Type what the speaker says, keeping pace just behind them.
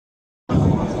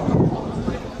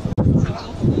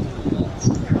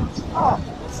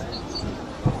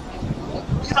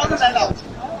来了。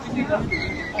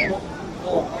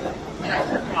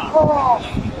哦。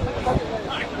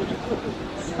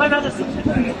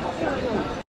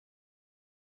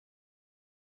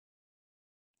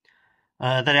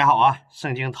大家好啊，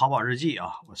盛京淘宝日记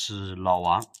啊，我是老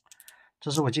王，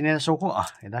这是我今天的收获啊，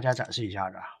给大家展示一下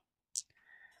子。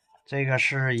这个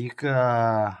是一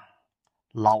个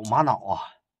老玛瑙啊，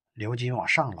鎏金往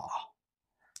上了啊，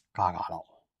嘎嘎老，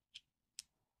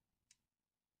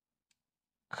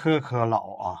颗颗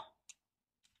老啊，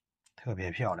特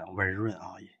别漂亮，温润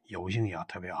啊，油性也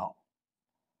特别好，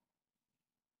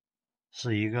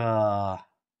是一个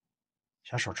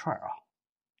小手串啊。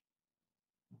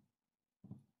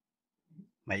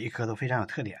每一颗都非常有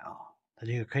特点啊，它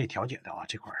这个可以调节的啊，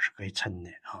这块是可以抻的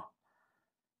啊，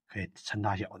可以抻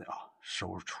大小的啊，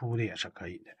手粗的也是可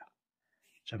以的，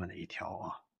这么的一条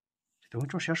啊，这东西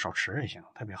做小手持也行，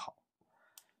特别好。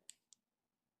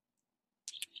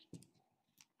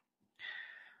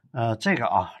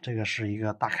这个是一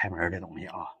个大开门的东西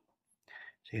啊，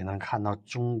这个能看到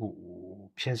中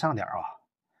骨偏上点啊，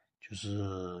就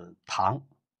是糖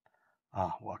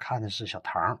啊，我看的是小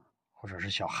糖或者是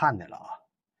小汉的了啊。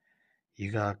一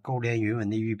个勾连云纹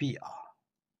的玉璧啊，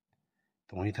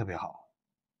东西特别好，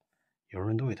柔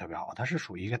润度也特别好。它是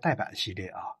属于一个带板系列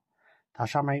啊，它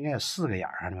上面应该有4个眼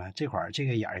儿，看见没？这块这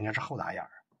个眼儿应该是后打眼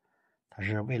儿，它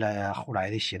是为了后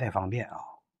来的携带方便啊。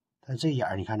但这眼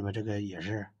儿你看见没？这个也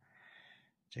是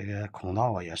这个孔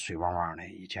道啊，也水汪汪的，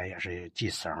以前也是系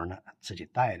绳的，自己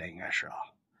带的应该是啊，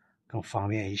更方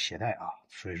便于携带啊。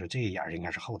所以说这个眼儿应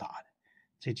该是后打的，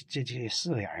这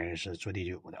4个眼儿是做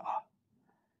第9的啊。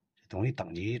东西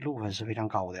等级路分是非常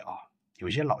高的啊，有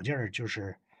些老件儿就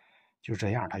这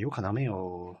样，它有可能没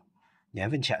有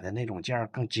年份浅的那种件儿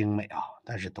更精美啊，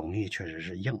但是东西确实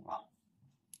是硬啊。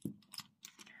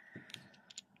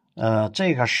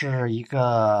这个是一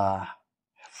个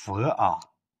佛啊，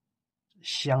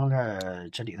镶着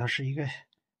这里头是一个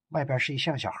外边是一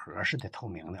像小盒似的透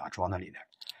明的啊，装在里边。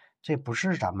这不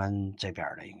是咱们这边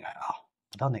的，应该啊，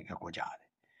不知道哪个国家的。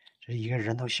这是一个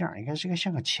人头像，应该是个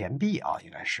像个钱币啊，应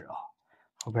该是啊，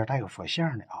后边带有佛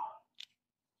像的啊。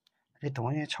这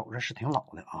东西瞅着是挺老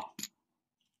的啊。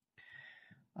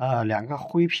2个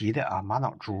灰皮的啊，玛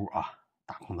瑙珠啊，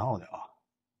大孔道的啊，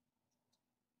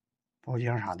包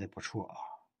浆啥的不错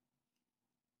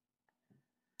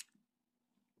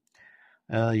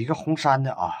啊。一个红山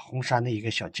的啊，红山的一个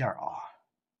小件儿啊，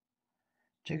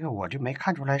这个我就没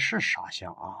看出来是啥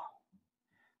像啊，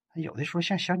有的说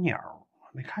像小鸟，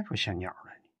没看出像鸟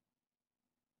来。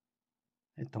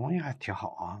这东西还挺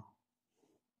好啊。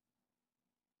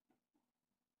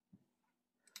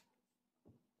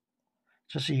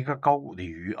这是一个高骨的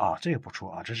鱼啊，这个不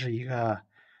错啊，这是一个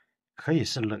可以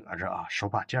是勒着啊，手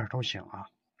把件都行啊，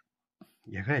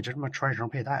也可以这么穿绳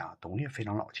佩戴啊，东西非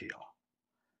常老气啊。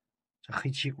这黑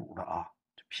漆骨的啊，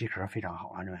这皮壳非常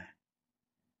好啊，这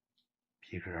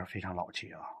皮壳非常老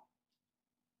气啊。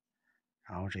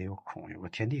然后这有孔，有个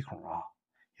天地孔啊，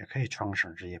也可以穿个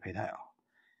绳直接佩戴啊，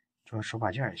做手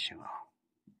把件也行啊。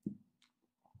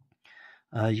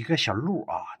一个小鹿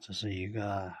啊，这是一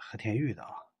个和田玉的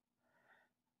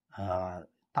啊，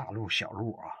大鹿小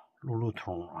鹿啊，鹿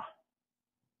通啊。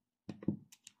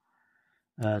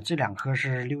这2颗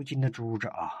是鎏金的珠子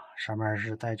啊，上面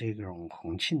是带这种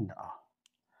红沁的啊，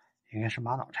应该是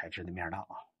玛瑙材质的面大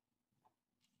啊。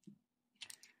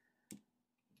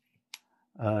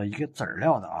一个籽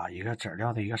料的啊，一个籽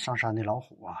料的一个上山的老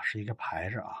虎啊，是一个牌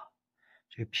子啊，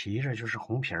这个皮子就是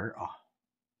红皮儿啊。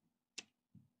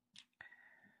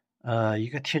一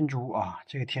个天珠啊，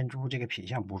这个天珠这个品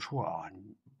相不错啊，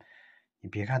你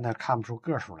别看它看不出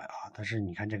个数来啊，但是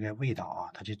你看这个味道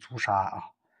啊，它这朱砂啊，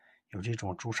有这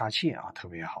种朱砂气啊，特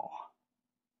别好啊，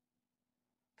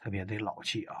特别的老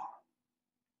气啊。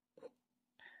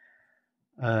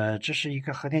这是一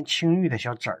个和田青玉的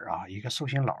小籽儿啊，一个寿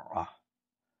星老啊，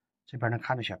这边能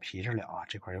看到小皮子了啊，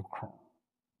这块有孔。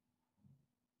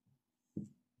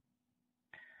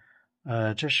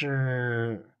这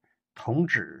是铜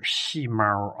指细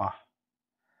猫啊，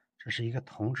这是一个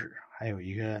铜指，还有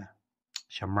一个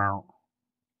小猫。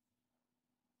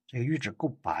这个玉指够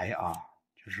白啊，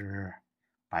就是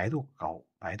白度高，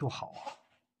白度好啊，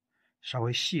稍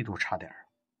微细度差点。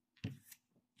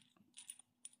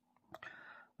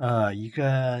一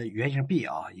个圆形币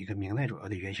啊，一个明代左右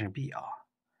的圆形币啊，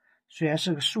虽然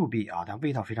是个素币啊，但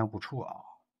味道非常不错啊，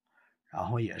然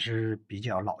后也是比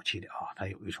较老气的啊，它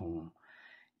有一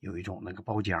种那个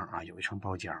包浆啊，有一层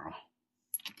包浆啊。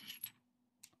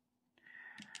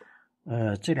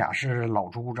这俩是老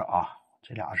珠子啊，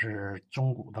这俩是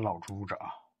中古的老珠子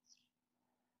啊，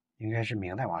应该是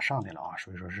明代往上的了啊，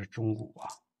所以说是中古啊。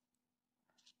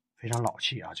非常老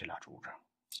气啊，这俩珠子。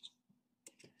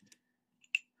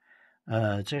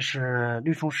这是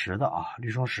绿松石的啊，绿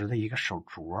松石的一个手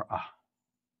镯啊，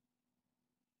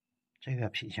这个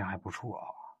品相还不错啊，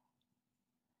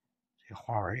这个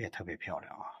花纹也特别漂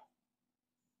亮啊。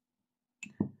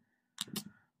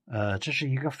这是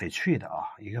一个翡翠的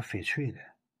啊，一个翡翠的，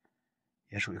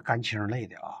也属于干青类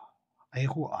的啊 ，A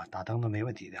货啊，打灯都没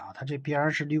问题的啊。它这边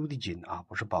上是溜的金啊，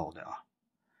不是包的啊，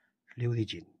是溜的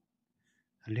金。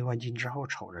溜完金之后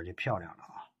瞅着就漂亮了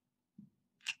啊。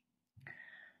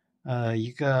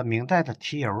一个明代的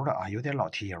提油的啊，有点老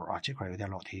提油啊，这块有点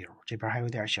老提油，这边还有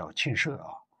点小沁色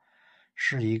啊，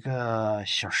是一个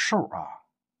小兽啊，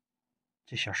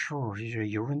这小兽就是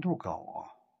油润度高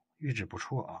啊，玉质不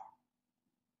错啊。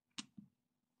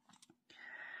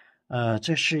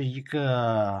这是一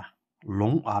个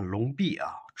龙啊，龙臂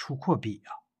啊，出阔臂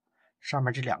啊，上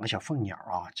面这两个小凤鸟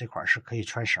啊，这块是可以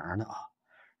穿绳的啊。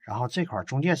然后这块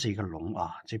中间是一个龙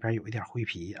啊，这边有一点灰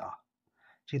皮啊，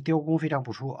这雕工非常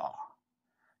不错啊，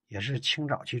也是清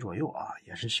早期左右啊，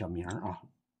也是小名啊。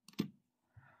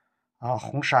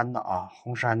红山的啊，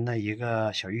红山的一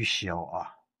个小玉箫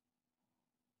啊。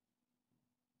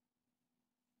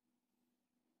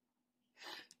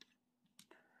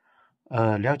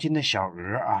辽金的小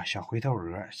鹅啊，小回头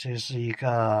鹅，这是一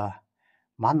个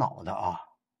玛瑙的啊，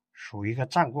属于一个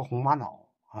战国红玛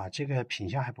瑙啊，这个品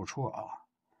相还不错啊，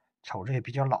瞅着也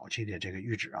比较老气的这个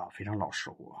玉质啊，非常老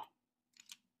熟啊。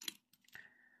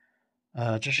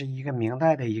这是一个明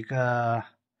代的一个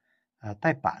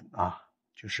带板啊，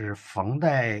就是缝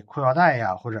在裤腰带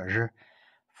呀，或者是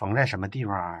缝在什么地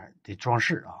方的装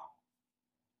饰啊，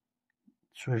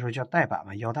所以说叫带板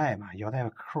嘛，腰带嘛，腰带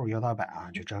扣、腰带板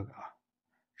啊，就这个啊。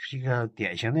是一个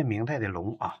典型的明代的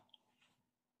龙啊。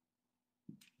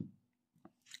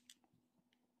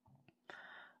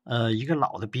一个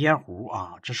老的鼻烟壶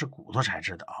啊，这是骨头材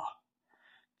质的啊。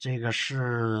这个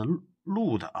是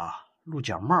鹿的啊，鹿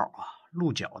角帽啊，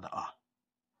鹿角的啊，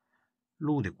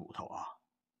鹿的骨头啊，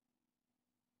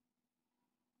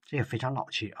这也非常老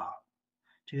气啊。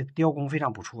这个雕工非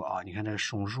常不错啊，你看这个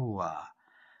松树啊，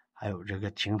还有这个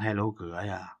亭台楼阁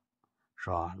呀，是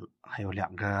吧？还有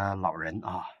两个老人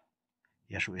啊，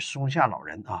也属于松下老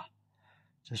人啊，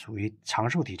这属于长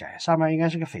寿题材。上面应该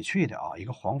是个翡翠的啊，一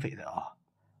个黄翡的啊，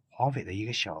黄翡的一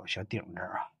个小顶子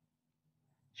啊，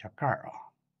小盖儿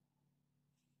啊。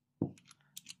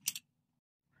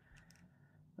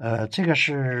这个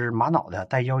是玛瑙的，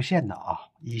带腰线的啊，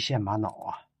一线玛瑙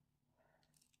啊，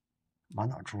玛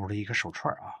瑙珠的一个手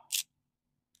串啊。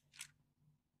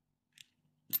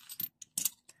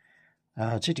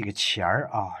这几个钱儿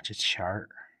啊，这钱儿，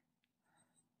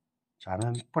咱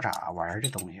们不咋玩这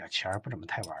东西啊，钱儿不怎么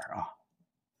太玩啊，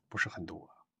不是很多。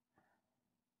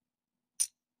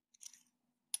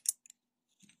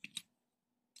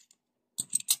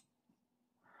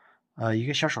一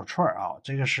个小手串啊，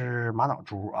这个是玛瑙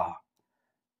珠啊，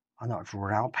玛瑙珠，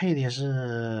然后配的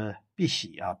是碧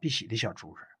玺啊，碧玺的小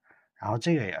珠子，然后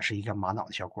这个也是一个玛瑙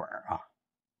的小管啊。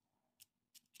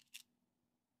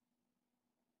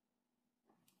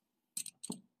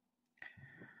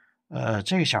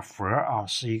这个小佛啊，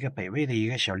是一个北魏的一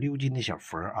个小鎏金的小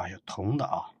佛啊，小铜的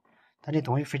啊，但这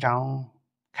东西非常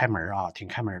开门啊，挺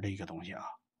开门的一个东西啊，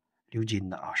鎏金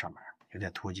的啊，上面有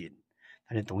点脱金，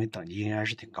但这东西等级应该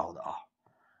是挺高的啊，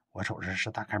我瞅着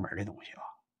是大开门的东西啊。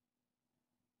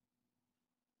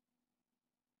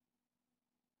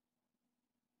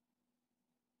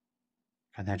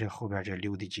看它这后边这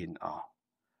鎏的金啊，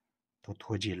都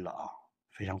脱金了啊，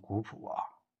非常古朴啊，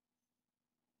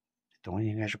这东西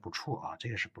应该是不错啊，这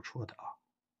个是不错的啊。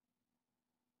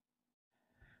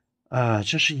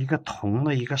这是一个铜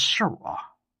的一个兽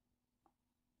啊，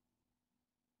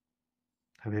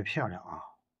特别漂亮啊。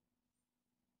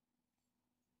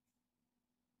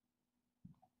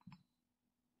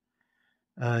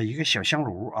一个小香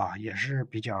炉啊，也是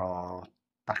比较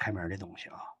大开门的东西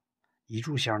啊，一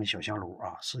炷香的小香炉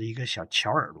啊，是一个小巧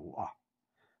耳炉啊，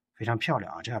非常漂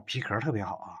亮啊，这皮壳特别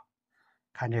好啊，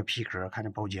看这皮壳，看这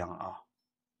包浆啊，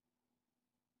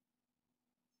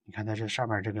你看它这上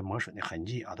面这个磨损的痕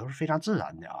迹啊，都是非常自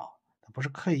然的啊，它不是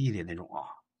刻意的那种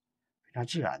啊，非常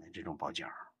自然的这种包浆，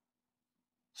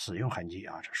使用痕迹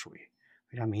啊，这属于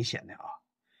非常明显的啊，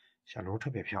小炉特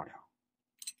别漂亮。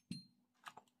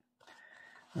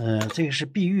这个是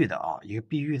碧玉的啊，一个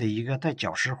碧玉的一个带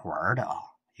角石环的啊，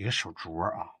一个手镯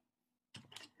啊，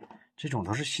这种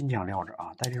都是新疆料子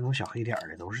啊，带这种小黑点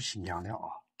的都是新疆料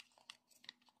啊，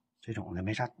这种的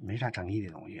没啥争议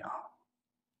的东西啊。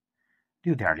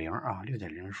6.0啊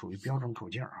，6.0属于标准口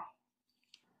径啊。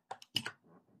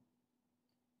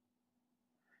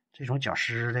这种角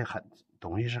石的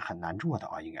东西是很难做的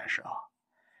啊，应该是啊，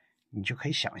你就可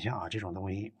以想象啊，这种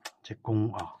东西这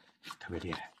工啊特别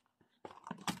厉害。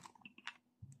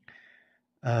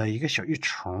一个小玉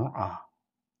琮啊，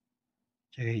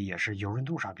这个也是柔韧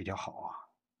度上比较好啊，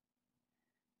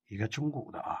一个中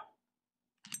古的啊。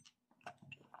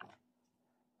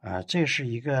这是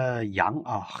一个羊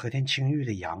啊，和田青玉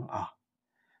的羊啊，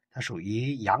它属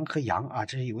于羊和羊啊，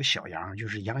这有个小羊，就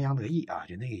是洋洋得意啊，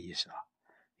就那个意思啊。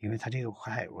因为它这个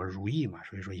还有个如意嘛，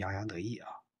所以说洋洋得意啊，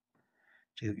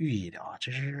这个寓意的啊。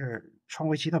这是创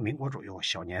国期到民国左右，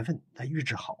小年份，它玉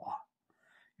质好啊，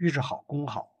玉质好，工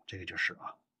好，这个就是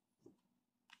啊。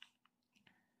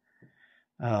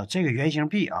这个圆形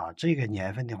币啊，这个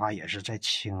年份的话也是在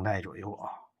清代左右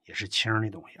啊，也是清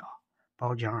的东西啊，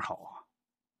包浆好啊。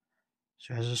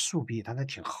虽然是素币，但它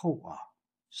挺厚啊，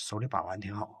手里把玩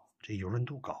挺好，这柔韧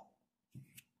度高。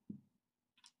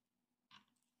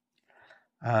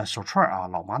手串啊，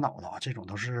老玛瑙的啊，这种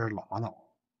都是老玛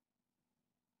瑙。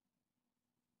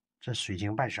这水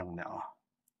晶半生的啊，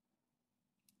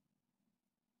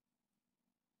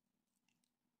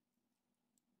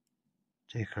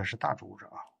这颗是大珠子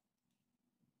啊。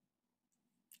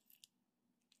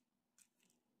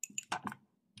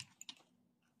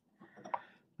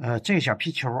这个小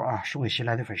皮球啊，送给新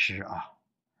来的粉丝啊，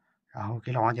然后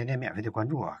给老王点点免费的关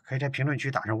注啊，可以在评论区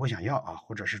打上我想要啊，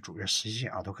或者是主页私信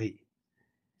啊，都可以。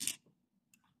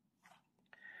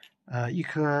一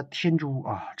颗天珠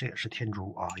啊，这也是天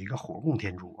珠啊，一个火供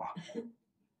天珠啊，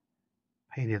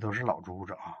配的都是老珠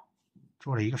子啊，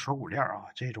做了一个锁骨链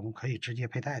啊，这种可以直接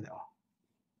佩戴的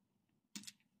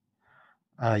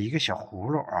啊。一个小葫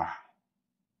芦啊。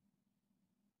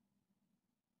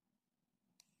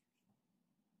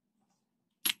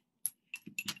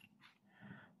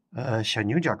小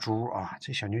牛角珠啊，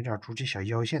这小牛角珠这小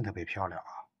腰线特别漂亮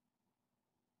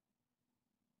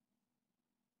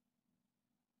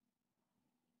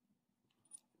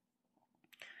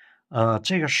啊。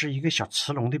这个是一个小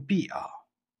瓷龙的臂啊，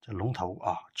这龙头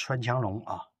啊，穿墙龙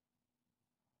啊。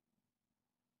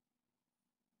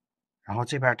然后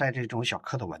这边带这种小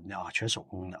蝌蚪纹的啊，全手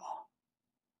工的啊。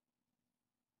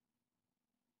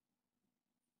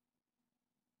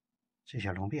这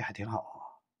小龙臂还挺好啊，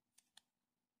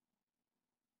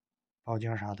包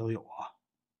浆啥都有啊。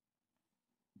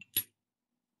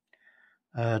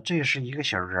这是一个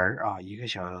小人啊，一个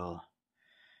小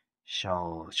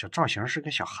造型，是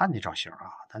个小汉的造型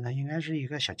啊，但它应该是一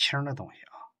个小青的东西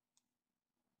啊。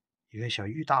一个小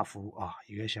玉大夫啊，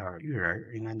一个小玉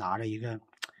人，应该拿着一个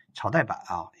朝代板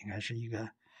啊，应该是一个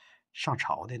上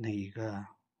朝的那一个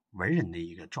文人的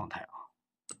一个状态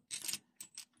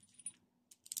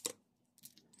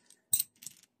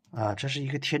啊。这是一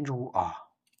个天珠啊，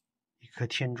一颗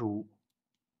天珠。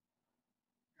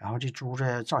然后这珠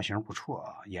子造型不错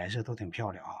啊，颜色都挺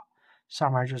漂亮啊。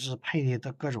上面就是配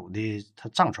的各种的，它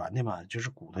藏传的嘛，就是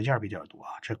骨头件比较多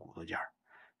啊。这骨头件，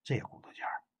这也骨头件，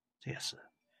这也是，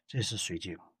这是水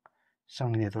晶，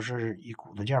剩下的都是以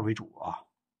骨头件为主啊。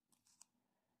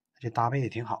这搭配的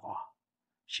挺好啊，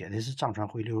写的是藏传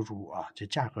灰流珠啊，这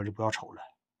价格就不要瞅了，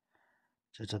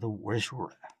这都5位数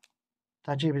了。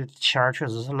但这个签儿确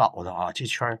实是老的啊，这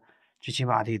圈儿最起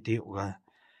码得有个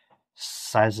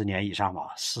30年以上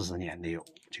吧，40年得有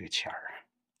这个签儿。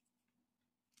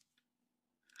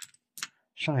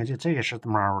剩下这个是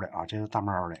猫的啊，这是大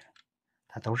猫的，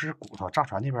它都是骨头。藏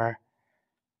传那边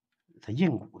它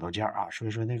印骨头件啊，所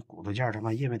以说那个骨头件他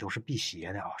们认为都是辟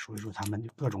邪的啊，所以说他们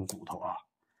各种骨头啊。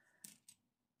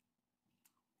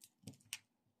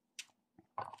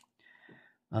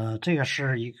这个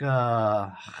是一个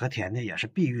和田的，也是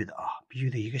碧玉的啊，碧玉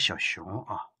的一个小熊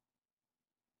啊，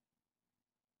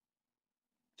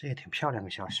这也挺漂亮的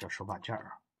小手把件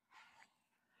啊。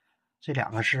这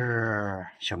两个是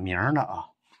小明的啊，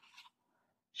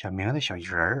小明的小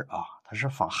人儿啊，它是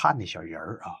仿汉的小人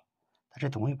儿啊，它这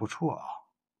东西不错啊，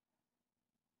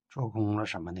做工了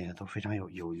什么的都非常有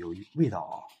味道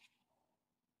啊。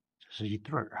这是一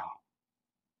对儿啊，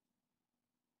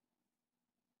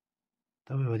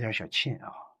都有点小沁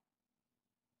啊。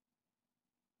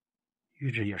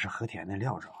玉质也是和田的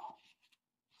料子啊。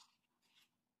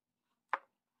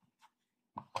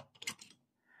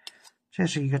这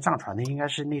是一个藏传的，应该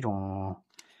是那种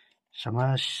什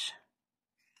么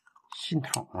信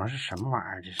筒啊，是什么玩意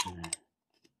儿？这是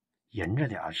银着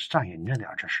点，是藏银着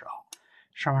点，这是啊。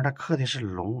上面它刻的是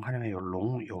龙，还有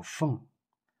龙，有凤，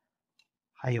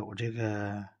还有这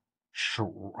个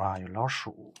鼠啊，有老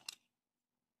鼠，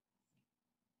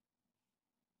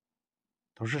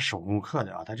都是手工刻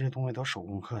的啊。它这个东西都手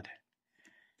工刻的，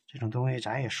这种东西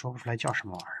咱也说不出来叫什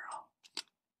么玩意儿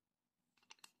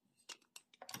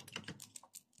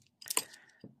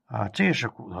啊，这是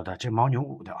骨头的，这牦牛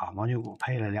骨的啊，牦牛骨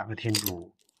配了2个天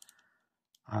珠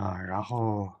啊，然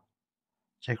后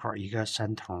这块一个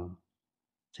3通，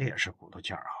这也是骨头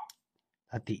件啊。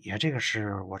它底下这个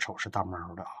是我瞅是大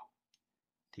猫的啊，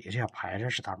底下这小牌子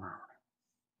是大猫的，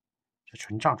这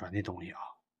纯藏传的东西啊。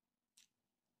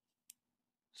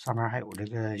上面还有这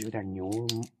个有点牦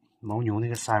牛那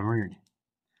个膻味呢。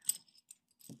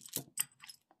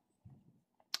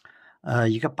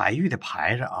一个白玉的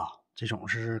牌子啊，这种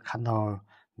是看到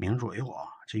明左右啊，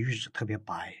这玉质特别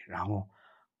白，然后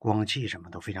光气什么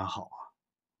都非常好啊，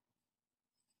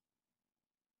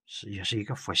也是一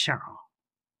个佛像啊，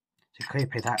这可以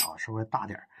佩戴啊，稍微大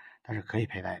点，但是可以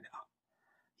佩戴的啊。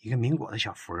一个民国的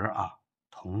小佛啊，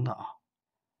铜的啊，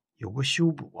有过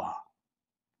修补啊。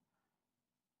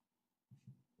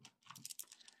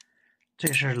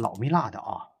这是老蜜蜡的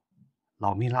啊，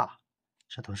老蜜蜡，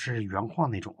这都是原矿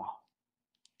那种啊。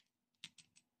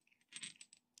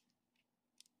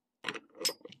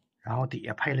然后底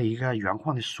下配了一个原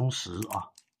矿的松石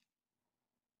啊，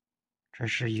这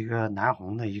是一个南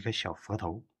红的一个小佛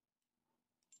头。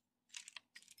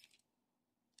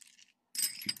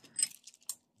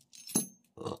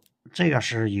这个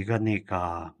是一个那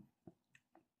个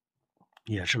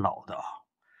也是老的啊，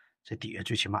这底下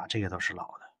最起码这个都是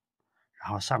老的。然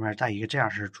后上面带一个这样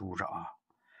式珠子啊，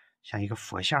像一个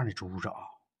佛像的珠子啊，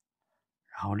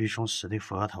然后绿松石的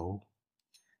佛头，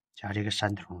加这个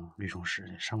3通绿松石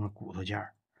的，上面骨头件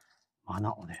玛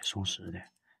瑙的松石的。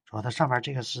主要它上面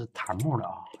这个是檀木的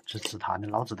啊，是紫檀的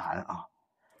老紫檀啊，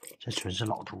这纯是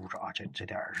老珠子啊，这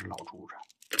点是老珠子。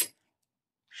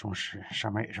松石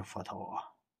上面也是佛头啊，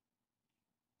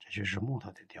这就是木头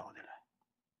的雕的了。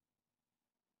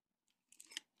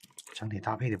整体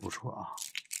搭配的不错啊。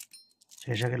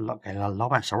这是给老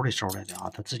板手里收来的啊，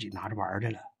他自己拿着玩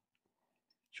的了，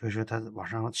所以说他往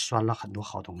上拴了很多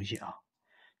好东西啊。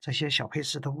这些小配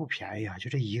饰都不便宜啊，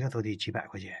就这一个都得几百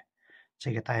块钱。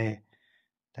这个带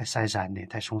33的，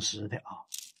带松石的啊，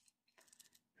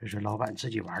所以说老板自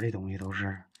己玩的东西都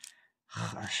是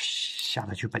下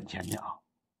得去本钱的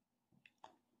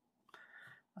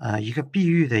啊。一个碧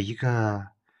玉的一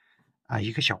个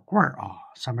小罐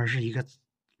啊，上面是一个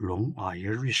龙啊，一个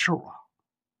瑞兽啊。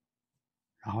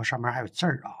然后上面还有字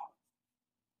儿啊，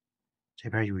这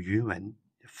边有云纹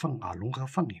凤啊，龙和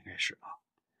凤应该是啊，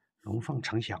龙凤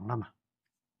呈祥了嘛。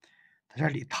它这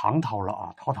里糖掏了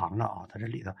啊，掏糖了啊，它这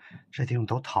里头这地方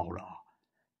都掏了啊，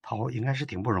掏应该是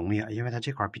挺不容易啊，因为它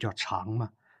这块比较长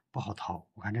嘛，不好掏。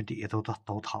我看这底下都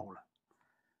掏了，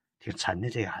挺沉的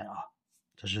这个还啊，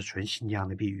这是纯新疆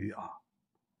的碧玉啊。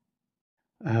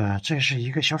这是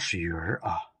一个小水鱼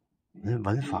啊，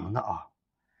文房的啊。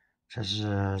这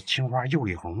是青花釉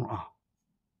里红啊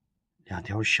，2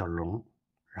条小龙，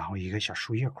然后一个小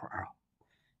树叶款啊，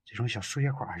这种小树叶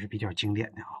款还是比较经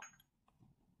典的啊。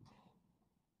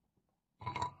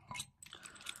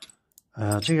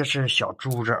这个是小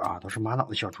珠子啊，都是玛瑙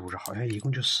的小珠子，好像一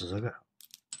共就10个，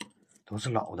都是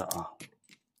老的啊，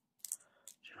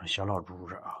这种小老珠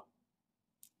子啊，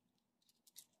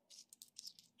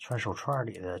穿手串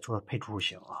里的做配珠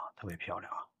型啊，特别漂亮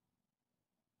啊，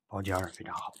包间非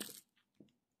常好。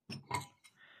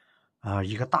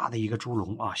一个大的一个猪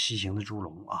笼啊，西形的猪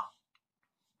笼啊，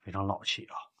非常老气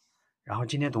啊。然后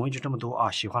今天东西就这么多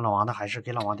啊，喜欢老王的还是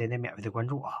给老王点点免费的关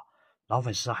注啊，老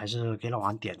粉丝还是给老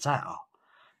王点赞啊。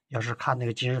要是看那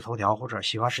个今日头条或者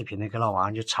喜欢视频的，给老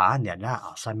王就长按点赞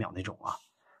啊，3秒那种啊，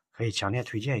可以强烈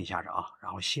推荐一下子啊。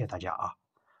然后谢谢大家啊，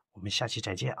我们下期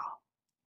再见啊。